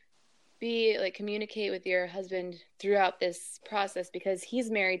be like communicate with your husband throughout this process because he's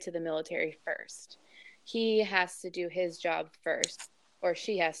married to the military first. He has to do his job first, or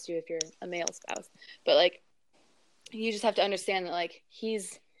she has to if you're a male spouse. But like you just have to understand that like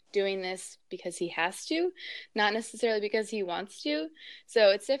he's doing this because he has to, not necessarily because he wants to. So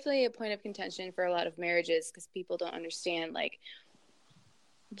it's definitely a point of contention for a lot of marriages because people don't understand like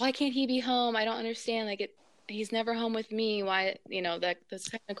why can't he be home? I don't understand. Like he's never home with me. Why, that those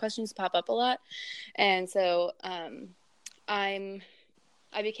kind of questions pop up a lot. And so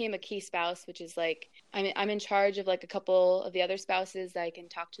I became a key spouse, which is like I'm in charge of like a couple of the other spouses. I can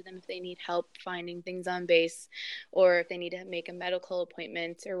talk to them if they need help finding things on base or if they need to make a medical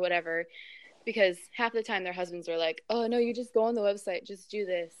appointment or whatever. because half the time their husbands are like, oh, no, you just go on the website, just do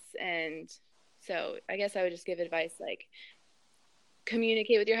this. And so I guess I would just give advice like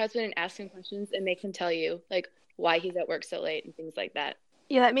communicate with your husband and ask him questions and make him tell you like why he's at work so late and things like that.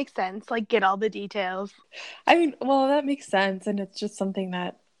 Yeah, that makes sense. Like, get all the details. I mean, well, that makes sense. And it's just something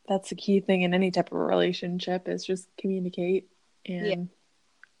that's the key thing in any type of relationship is just communicate and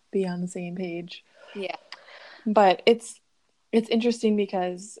be on the same page. Yeah. But it's interesting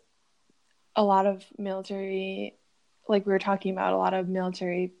because a lot of military, like we were talking about, a lot of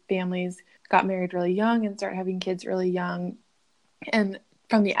military families got married really young and start having kids really young. And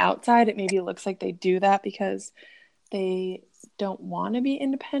from the outside, it maybe looks like they do that because they don't want to be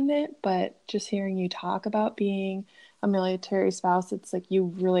independent, but just hearing you talk about being a military spouse, it's like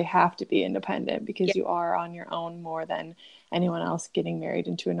you really have to be independent because you are on your own more than anyone else getting married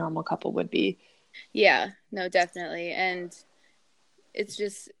into a normal couple would be. Yeah, no, definitely. And it's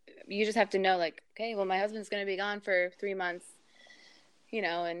just, you just have to know like, okay, well, my husband's going to be gone for 3 months, you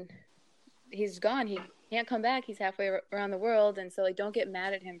know, and he's gone. He can't come back. He's halfway around the world. And so like, don't get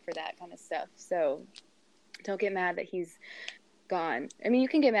mad at him for that kind of stuff. So don't get mad that he's gone. I mean, you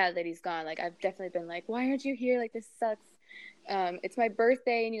can get mad that he's gone. Like, I've definitely been like, why aren't you here? Like, this sucks. It's my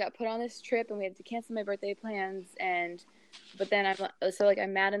birthday and you got put on this trip and we had to cancel my birthday plans. But then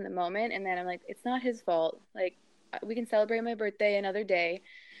I'm mad in the moment. And then I'm like, it's not his fault. Like, we can celebrate my birthday another day,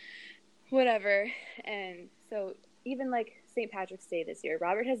 whatever. And so even like St. Patrick's Day this year,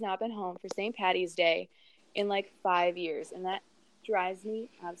 Robert has not been home for St. Patty's Day in like 5 years. And that drives me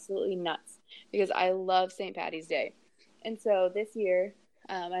absolutely nuts because I love St. Patty's Day. And so this year,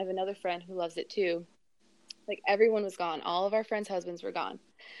 I have another friend who loves it too. Like, everyone was gone. All of our friends' husbands were gone.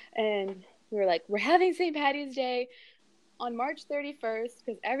 And we were like, we're having St. Patty's Day on March 31st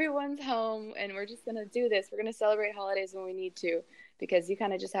because everyone's home and we're just going to do this. We're going to celebrate holidays when we need to, because you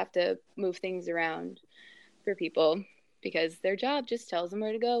kind of just have to move things around for people because their job just tells them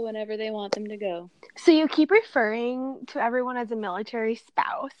where to go whenever they want them to go. So you keep referring to everyone as a military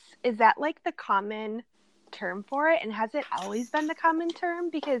spouse. Is that like the common term for it? And has it always been the common term?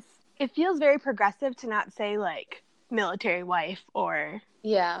 Because it feels very progressive to not say like military wife or...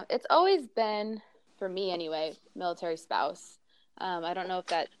 Yeah, it's always been, for me anyway, military spouse. I don't know if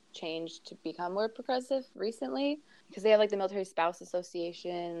that changed to become more progressive recently because they have like the Military Spouse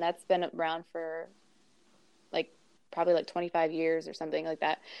Association. That's been around for like probably like 25 years or something like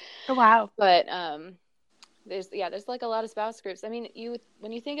that. Oh, wow. But there's like a lot of spouse groups. I mean,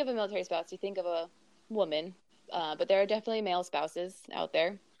 when you think of a military spouse, you think of a woman, but there are definitely male spouses out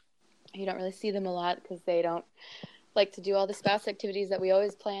there. You don't really see them a lot because they don't like to do all the spouse activities that we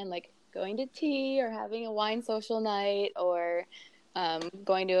always plan, like going to tea or having a wine social night or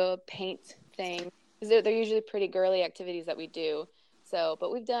going to a paint thing. They're usually pretty girly activities that we do. So,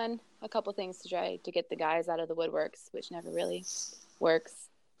 but we've done a couple things to try to get the guys out of the woodworks, which never really works.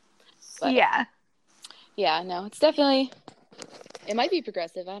 But, yeah, no, it's definitely, it might be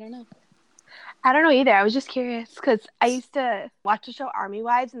progressive. I don't know. I don't know either. I was just curious because I used to watch the show Army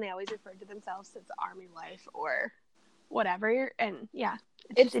Wives and they always referred to themselves as Army Wife or whatever. And yeah,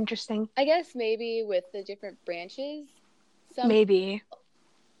 it's just interesting. I guess maybe with the different branches. Maybe.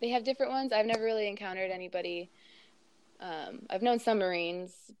 They have different ones. I've never really encountered anybody. I've known some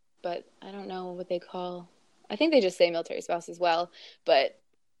Marines, but I don't know what they call. I think they just say military spouse as well, but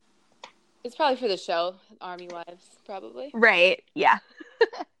it's probably for the show, Army Wives, probably. Right, yeah.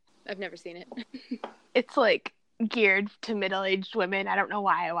 I've never seen it. It's like geared to middle-aged women. I don't know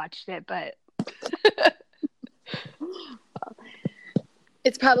why I watched it, but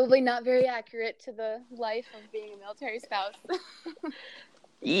it's probably not very accurate to the life of being a military spouse.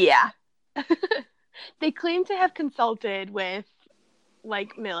 Yeah. They claim to have consulted with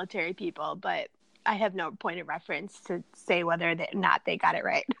like military people, but I have no point of reference to say whether or not they got it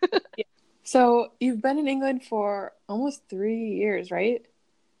right. So you've been in England for almost 3 years, right?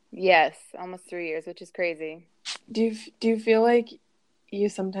 Yes, almost 3 years, which is crazy. Do you feel like you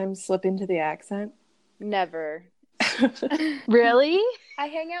sometimes slip into the accent? Never. Really? I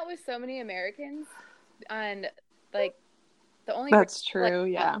hang out with so many Americans, and like the only That's true,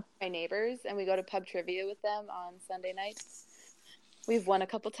 yeah. My neighbors, and we go to pub trivia with them on Sunday nights. We've won a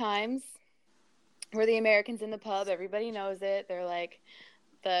couple times. We're the Americans in the pub. Everybody knows it. They're like,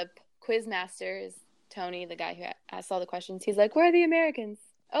 the quiz master is Tony, the guy who asks all the questions. He's like, where are the Americans?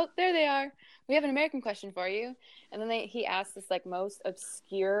 Oh, there they are. We have an American question for you. And then he asks this like most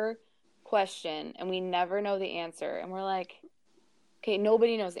obscure question, and we never know the answer. And we're like, okay,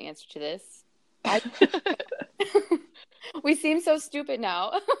 nobody knows the answer to this. We seem so stupid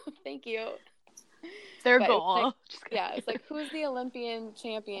now. Thank you. Their But goal. it's like, who's the Olympian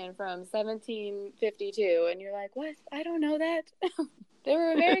champion from 1752? And you're like, what? I don't know that. They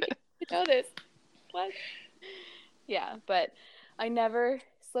were American. You know this. What? Yeah, but I never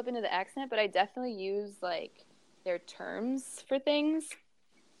slip into the accent, but I definitely use like their terms for things.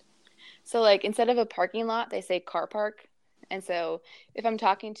 So like instead of a parking lot, they say car park. And so if I'm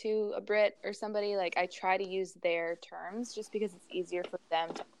talking to a Brit or somebody, like I try to use their terms just because it's easier for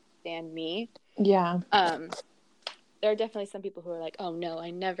them to understand me. Yeah. There are definitely some people who are like, oh no, I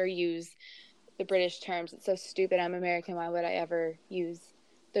never use the British terms. It's so stupid. I'm American. Why would I ever use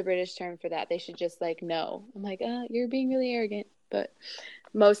the British term for that? They should just like know. I'm like, you're being really arrogant. But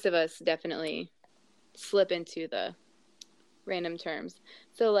most of us definitely slip into the random terms.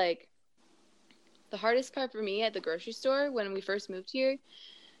 So like the hardest part for me at the grocery store when we first moved here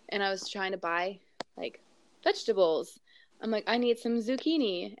and I was trying to buy like vegetables, I'm like, I need some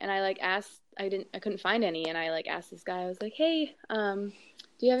zucchini. And I like asked, I couldn't find any. And I like asked this guy, I was like, hey, do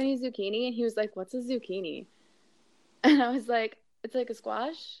you have any zucchini? And he was like, what's a zucchini? And I was like, it's like a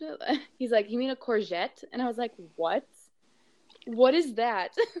squash. He's like, you mean a courgette? And I was like, what? What is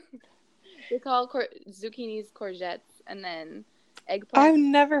that? They call zucchinis courgettes, and then eggplant. I've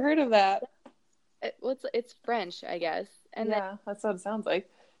never heard of that. It's French, I guess. And yeah, that's what it sounds like.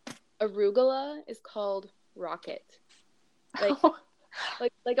 Arugula is called rocket.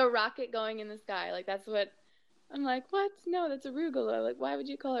 Like, like a rocket going in the sky. Like that's what I'm like. What? No, that's arugula. Like, why would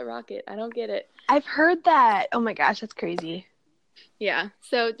you call it rocket? I don't get it. I've heard that. Oh my gosh, that's crazy. Yeah.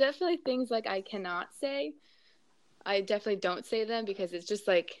 So definitely things like I cannot say. I definitely don't say them because it's just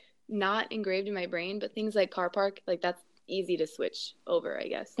like not engraved in my brain. But things like car park, like that's easy to switch over, I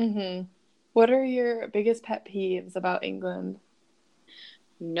guess. Mm-hmm. What are your biggest pet peeves about England?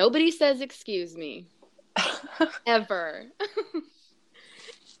 Nobody says excuse me. Ever.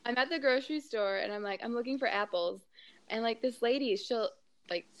 I'm at the grocery store and I'm like, I'm looking for apples. And like this lady, she'll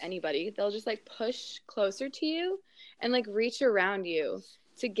like anybody, they'll just like push closer to you and like reach around you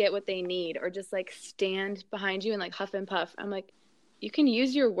to get what they need or just like stand behind you and like huff and puff. I'm like, you can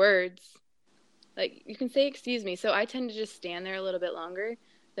use your words. Like you can say excuse me. So I tend to just stand there a little bit longer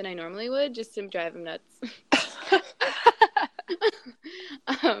than I normally would just to drive them nuts.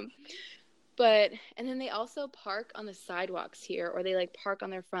 And then they also park on the sidewalks here, or they like park on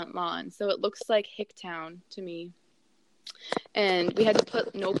their front lawn. So it looks like Hicktown to me. And we had to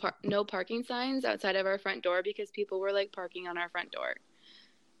put no parking signs outside of our front door because people were like parking on our front door.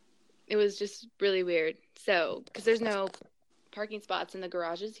 It was just really weird. So, because there's no parking spots and the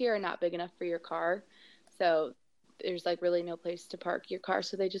garages here are not big enough for your car. So there's like really no place to park your car.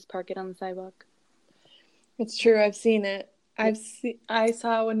 So they just park it on the sidewalk. It's true. I've seen it. I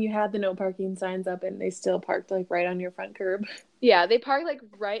saw when you had the no parking signs up and they still parked like right on your front curb. Yeah, they park like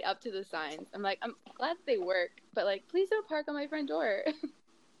right up to the signs. I'm like, I'm glad they work, but like, please don't park on my front door.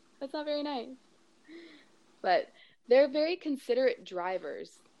 That's not very nice. But they're very considerate drivers,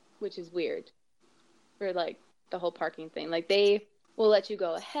 which is weird for like the whole parking thing. Like they will let you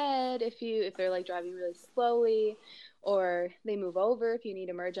go ahead if they're like driving really slowly, or they move over if you need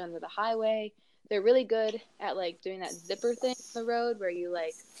to merge onto the highway. They're really good at like doing that zipper thing on the road where you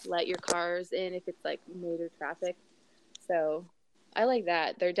like let your cars in if it's like major traffic. So I like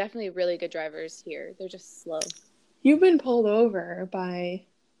that. They're definitely really good drivers here. They're just slow. You've been pulled over by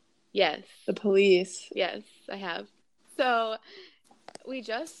the police. Yes, I have. So we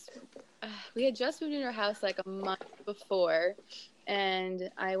had just moved into our house like a month before, and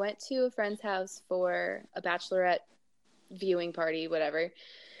I went to a friend's house for a bachelorette viewing party, whatever.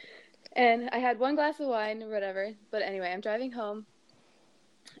 And I had one glass of wine or whatever. But anyway, I'm driving home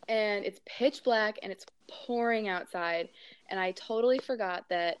and it's pitch black and it's pouring outside. And I totally forgot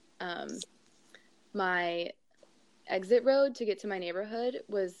that my exit road to get to my neighborhood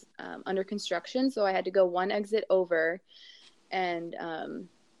was under construction. So I had to go one exit over and,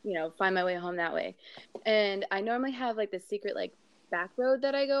 find my way home that way. And I normally have like this secret like back road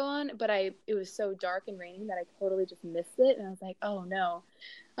that I go on, but it was so dark and raining that I totally just missed it. And I was like, oh no,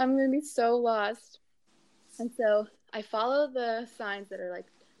 I'm going to be so lost. And so I follow the signs that are like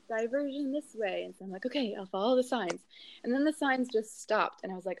diversion this way. And so I'm like, okay, I'll follow the signs. And then the signs just stopped.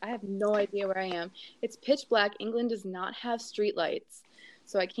 And I was like, I have no idea where I am. It's pitch black. England does not have street lights,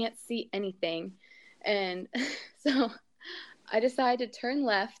 so I can't see anything. And so I decided to turn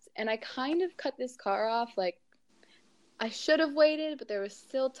left, and I kind of cut this car off. Like, I should have waited, but there was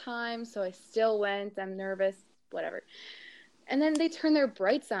still time, so I still went. I'm nervous, whatever. And then they turn their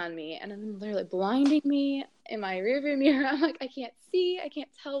brights on me, and then they're like blinding me in my rearview mirror. I'm like, I can't see. I can't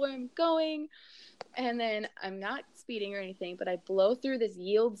tell where I'm going. And then I'm not speeding or anything, but I blow through this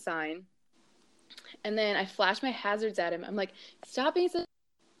yield sign, And then I flashed my hazards at him. I'm like, stop being so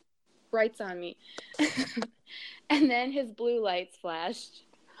brights on me. And then his blue lights flashed.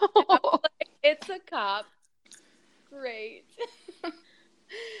 Like, it's a cop. Great.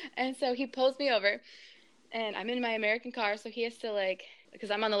 And so he pulls me over, and I'm in my American car, so he has to, like, because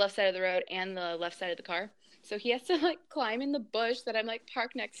I'm on the left side of the road and the left side of the car, so he has to, like, climb in the bush that I'm, like,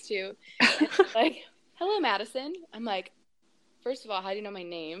 parked next to. And like, hello, Madison. I'm like, first of all, how do you know my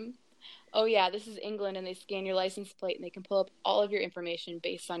name? Oh, yeah, this is England, and they scan your license plate, and they can pull up all of your information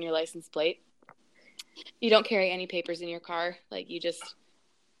based on your license plate. You don't carry any papers in your car. Like, you just,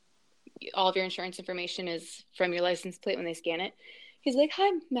 all of your insurance information is from your license plate when they scan it. He's like, hi,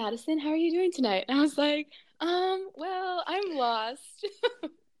 Madison, how are you doing tonight? And I was like, well, I'm lost.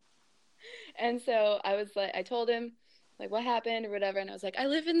 And so I was like, I told him, like, what happened or whatever. And I was like, I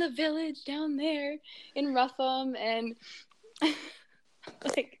live in the village down there in Rougham, and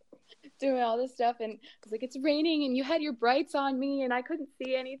like doing all this stuff. And I was like, it's raining, and you had your brights on me, and I couldn't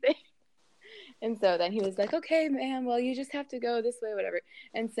see anything. And so then he was like, okay, ma'am, well, you just have to go this way, whatever,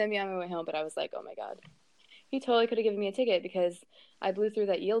 and send me on my way home. But I was like, oh my God. He totally could have given me a ticket because I blew through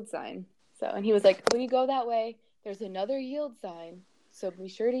that yield sign. So, and he was like, when you go that way, there's another yield sign, so be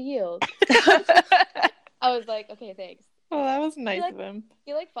sure to yield. I was like, okay, thanks. Well, that was nice of him.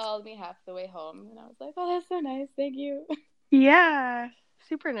 He, like, followed me half the way home, and I was like, oh, that's so nice. Thank you. Yeah,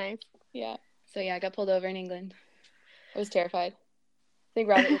 super nice. Yeah. So, yeah, I got pulled over in England. I was terrified. I think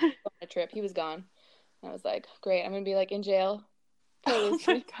Robert was on a trip. He was gone. And I was like, great, I'm going to be, like, in jail. Oh,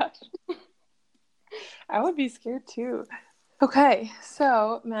 my gosh. I would be scared too. Okay,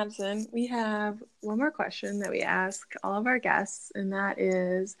 so Madison, we have one more question that we ask all of our guests, and that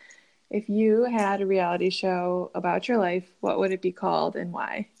is, if you had a reality show about your life, what would it be called and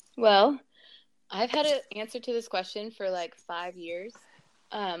why? Well, I've had an answer to this question for like 5 years.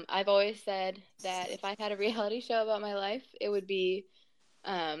 I've always said that if I had a reality show about my life, it would be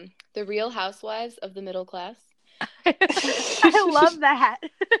The Real Housewives of the Middle Class. I love that.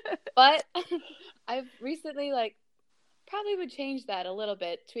 But I've recently, like, probably would change that a little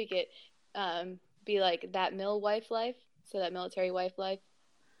bit, tweak it, be like That Mill Wife Life, so That Military Wife Life.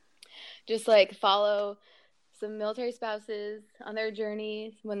 Just, like, follow some military spouses on their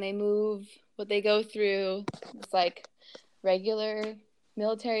journeys when they move, what they go through. It's like regular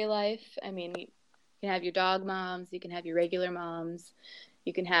military life. I mean, you can have your dog moms, you can have your regular moms,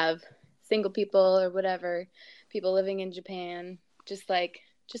 you can have single people or whatever, people living in Japan, just to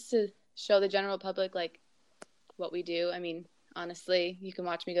show the general public, like, what we do. I mean, honestly, you can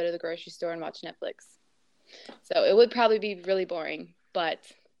watch me go to the grocery store and watch Netflix. So it would probably be really boring, but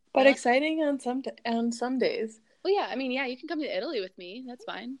exciting on some days. Well, yeah, I mean, yeah, you can come to Italy with me. That's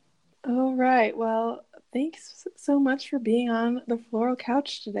fine. All right. Well, thanks so much for being on the Floral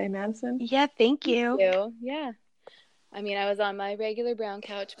Couch today, Madison. Yeah, thank you. Thank you. Yeah. I mean, I was on my regular brown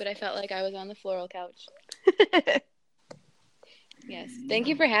couch, but I felt like I was on the floral couch. Yes. Thank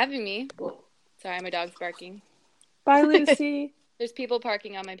you for having me. Sorry, my dog's barking. Bye, Lucy. There's people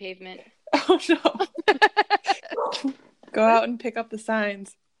parking on my pavement. Oh, no. Go out and pick up the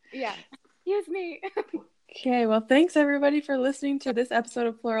signs. Yeah. Use me. Okay, well, thanks everybody for listening to this episode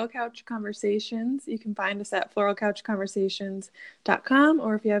of Floral Couch Conversations. You can find us at floralcouchconversations.com,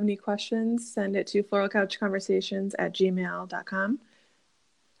 or if you have any questions, send it to floralcouchconversations@gmail.com.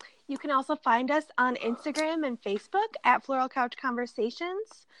 You can also find us on Instagram and Facebook at Floral Couch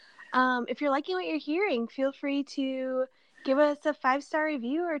Conversations. If you're liking what you're hearing, feel free to give us a 5-star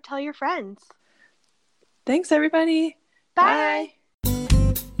review or tell your friends. Thanks, everybody. Bye. Bye.